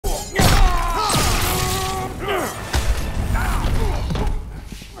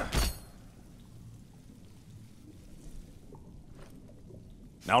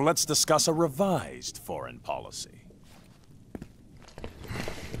Now let's discuss a revised foreign policy.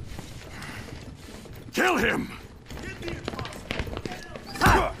 Kill him!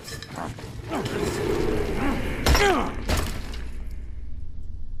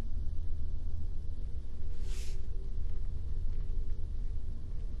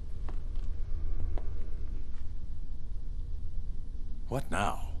 What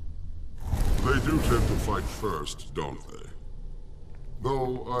now? They do tend to fight first, don't they?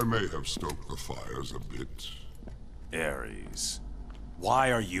 Though I may have stoked the fires a bit. Ares,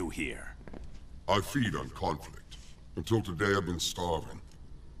 why are you here? I feed on conflict. Until today I've been starving.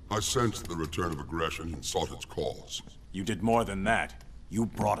 I sensed the return of aggression and sought its cause. You did more than that. You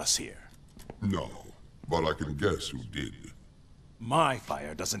brought us here. No, but I can guess who did. My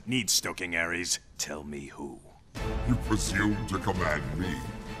fire doesn't need stoking, Ares. Tell me who. You presume to command me?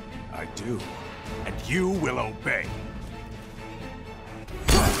 I do. And you will obey.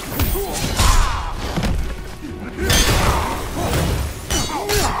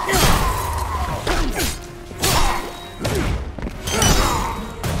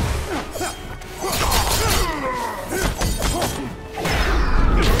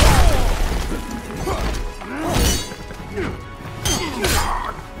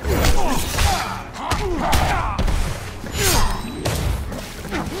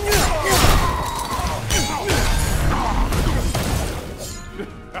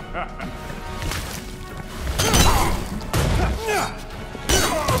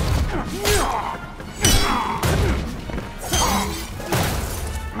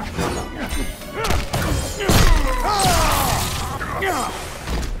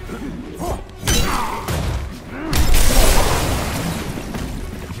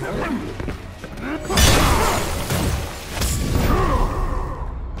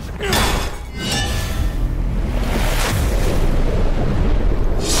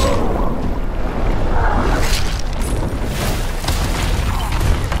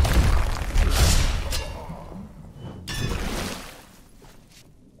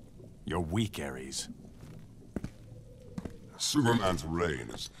 You're weak, Ares. Superman's reign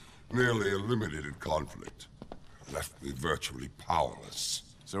has nearly eliminated conflict. Left me virtually powerless.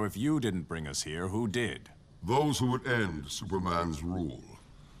 So if you didn't bring us here, who did? Those who would end Superman's rule.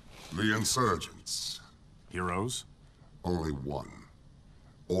 The insurgents. Heroes? Only one.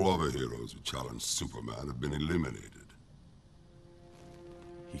 All other heroes who challenged Superman have been eliminated.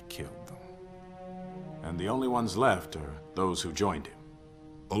 He killed them. And the only ones left are those who joined him.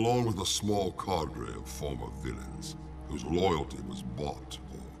 Along with a small cadre of former villains, whose loyalty was bought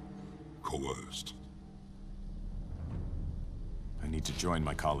or coerced. I need to join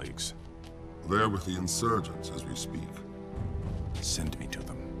my colleagues. They're with the insurgents as we speak. Send me to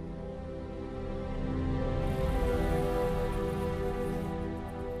them.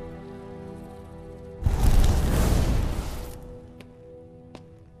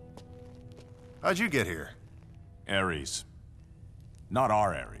 How'd you get here? Ares. Not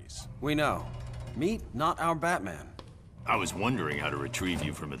our Ares. We know. Meet not our Batman. I was wondering how to retrieve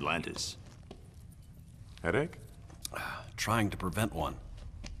you from Atlantis. Headache? Trying to prevent one.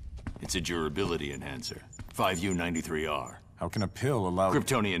 It's a durability enhancer. 5U93R. How can a pill allow...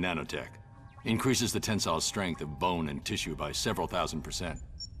 Kryptonian nanotech. Increases the tensile strength of bone and tissue by several thousand%.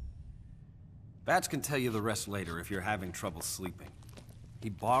 Bats can tell you the rest later if you're having trouble sleeping. He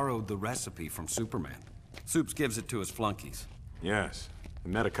borrowed the recipe from Superman. Supes gives it to his flunkies. Yes. I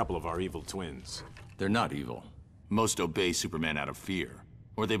met a couple of our evil twins. They're not evil. Most obey Superman out of fear.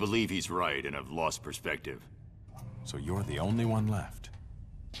 Or they believe he's right and have lost perspective. So you're the only one left.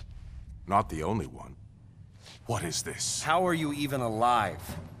 Not the only one. What is this? How are you even alive?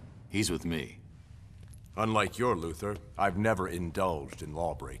 He's with me. Unlike your Luthor, I've never indulged in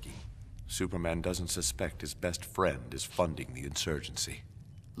lawbreaking. Superman doesn't suspect his best friend is funding the insurgency.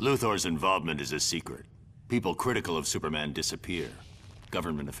 Luthor's involvement is a secret. People critical of Superman disappear.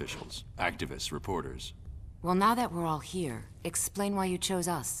 Government officials, activists, reporters. Well, now that we're all here, explain why you chose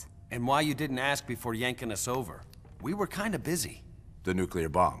us. And why you didn't ask before yanking us over. We were kinda busy. The nuclear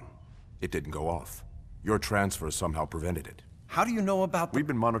bomb. It didn't go off. Your transfer somehow prevented it. How do you know about the... We've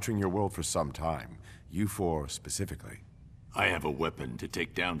been monitoring your world for some time. You four specifically. I have a weapon to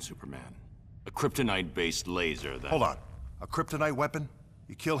take down Superman. A kryptonite-based laser that... Hold on. A kryptonite weapon?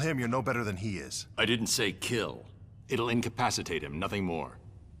 You kill him, you're no better than he is. I didn't say kill. It'll incapacitate him, nothing more.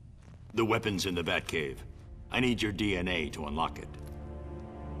 The weapon's in the Batcave. I need your DNA to unlock it.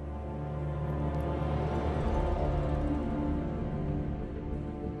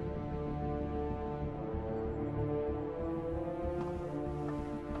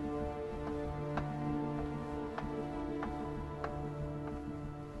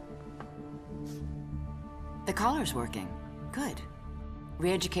 The collar's working. Good.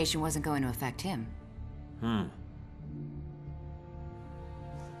 Re-education wasn't going to affect him.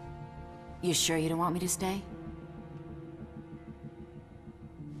 You sure you don't want me to stay?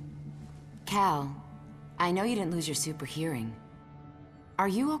 Cal, I know you didn't lose your super hearing. Are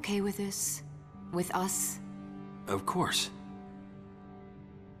you okay with this? With us? Of course.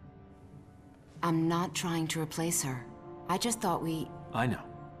 I'm not trying to replace her. I just thought I know.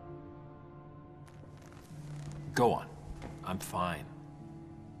 Go on. I'm fine.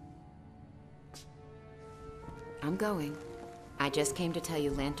 I'm going. I just came to tell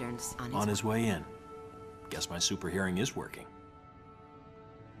you Lantern's On his way in. Guess my super hearing is working.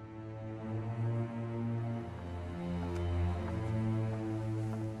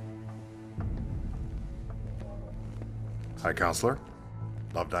 Hi, Counselor.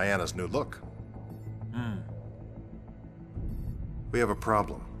 Love Diana's new look. We have a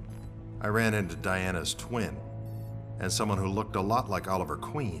problem. I ran into Diana's twin, and someone who looked a lot like Oliver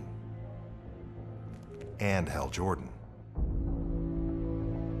Queen. And Hal Jordan.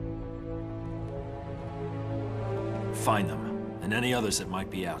 Find them, and any others that might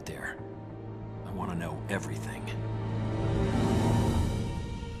be out there. I want to know everything.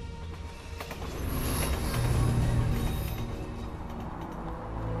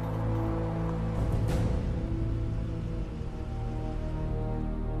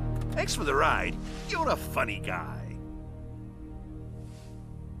 Thanks for the ride. You're a funny guy.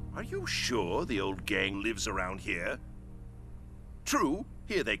 Are you sure the old gang lives around here? True,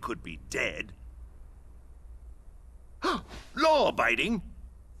 here they could be dead. Law-abiding?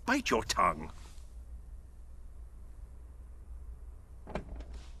 Bite your tongue.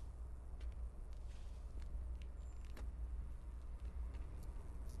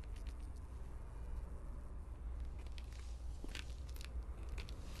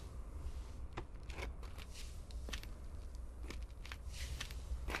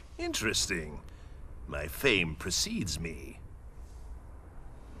 Interesting. My fame precedes me.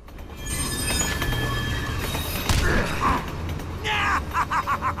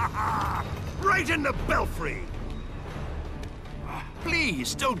 Right in the belfry!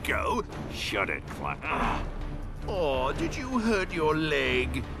 Please, don't go. Shut it, Clyde. Or did you hurt your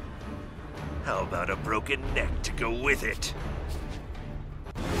leg? How about a broken neck to go with it?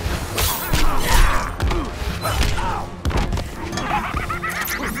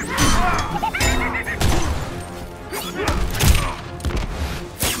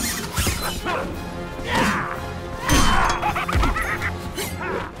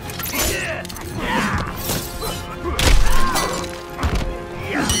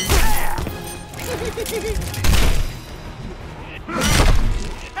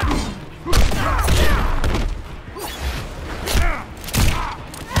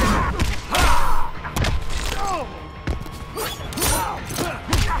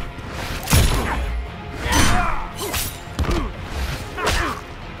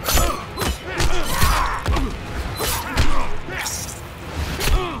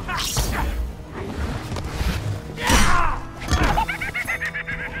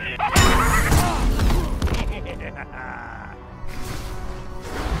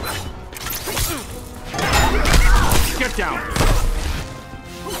 Get down!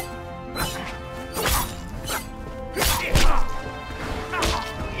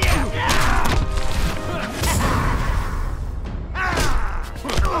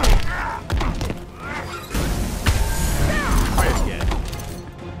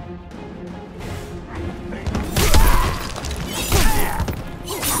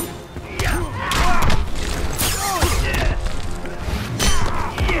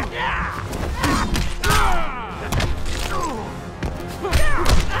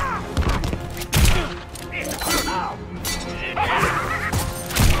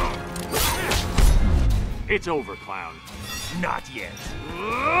 It's over, clown. Not yet.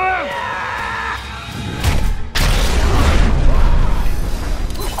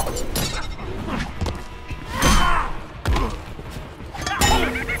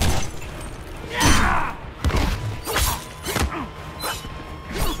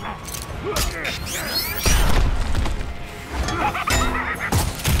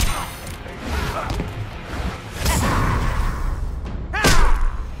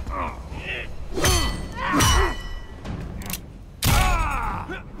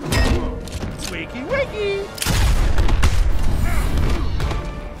 Wakey, wakey!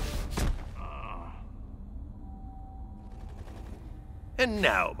 And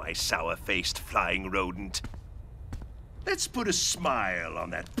now, my sour-faced flying rodent, let's put a smile on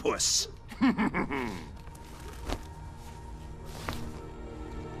that puss.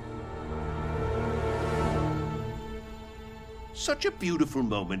 Such a beautiful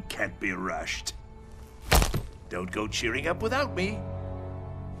moment can't be rushed. Don't go cheering up without me.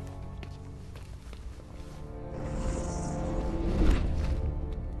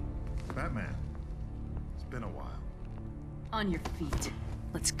 Batman. It's been a while. On your feet.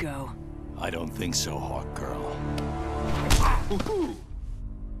 Let's go. I don't think so, Hawk Girl. Woohoo!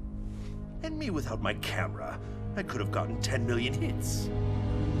 And me without my camera, I could have gotten 10 million hits.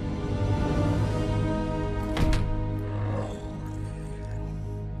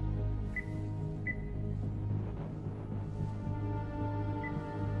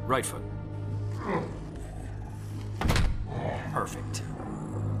 Right foot. Perfect.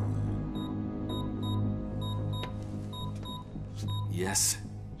 Yes,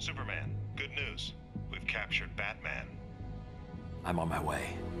 Superman, good news. We've captured Batman. I'm on my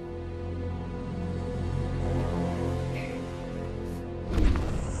way.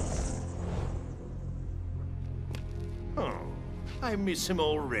 Oh, I miss him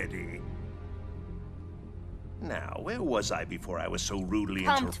already. Now, where was I before I was so rudely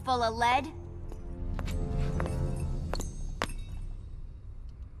Pumped full of lead?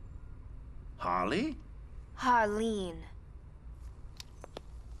 Harley? Harleen.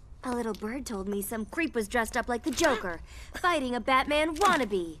 A little bird told me some creep was dressed up like the Joker, fighting a Batman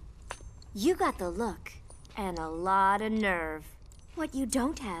wannabe. You got the look, and a lot of nerve. What you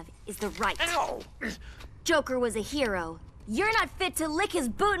don't have is the right. Ow! Joker was a hero. You're not fit to lick his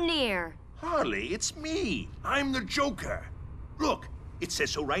boutonniere. Harley, it's me. I'm the Joker. Look, it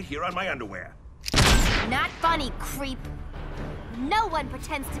says so right here on my underwear. Not funny, creep. No one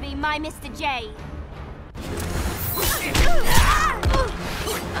pretends to be my Mr. J.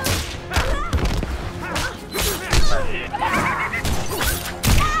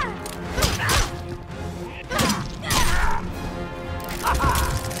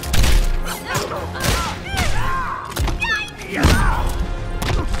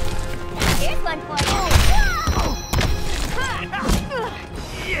 Here's one for you.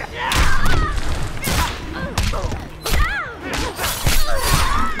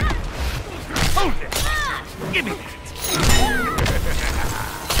 Hold it! Give me that!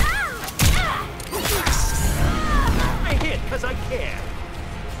 I hit because I care.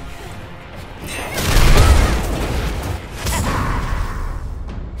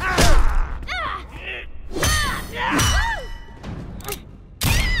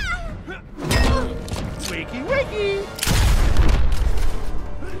 Wakey, wakey!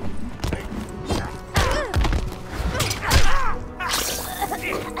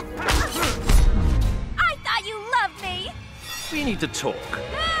 I thought you loved me. We need to talk.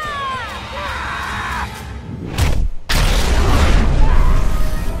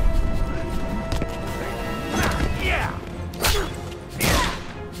 Yeah!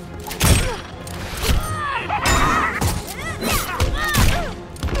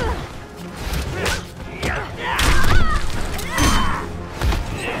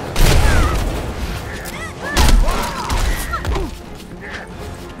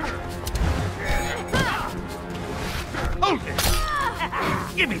 Hold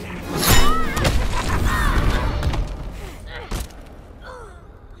it! Give me that!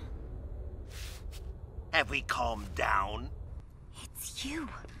 Have we calmed down? It's you.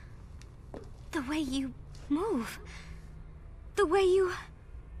 The way you move. The way you...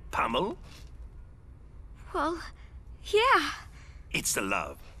 Pummel? Well, yeah. It's the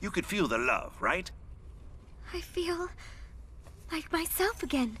love. You could feel the love, right? I feel like myself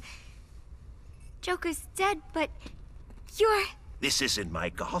again. Joker's dead, but you're... This isn't my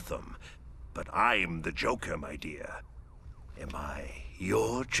Gotham, but I'm the Joker, my dear. Am I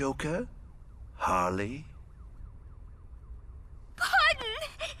your Joker, Harley? Pardon!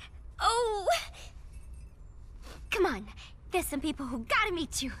 Oh! Come on, there's some people who gotta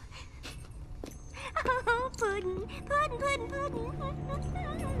meet you. Oh, Puddin', Puddin', Puddin', Puddin'.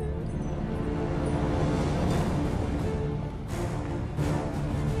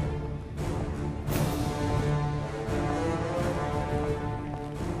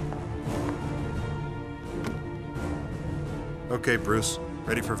 Okay, Bruce.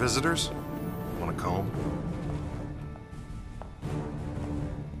 Ready for visitors? Want a comb?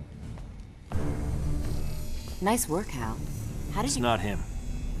 Nice work, Hal. How did It's you... not him.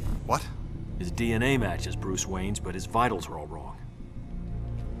 What? His DNA matches Bruce Wayne's, but his vitals are all wrong.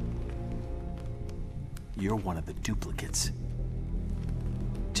 You're one of the duplicates.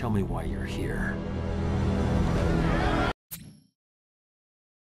 Tell me why you're here.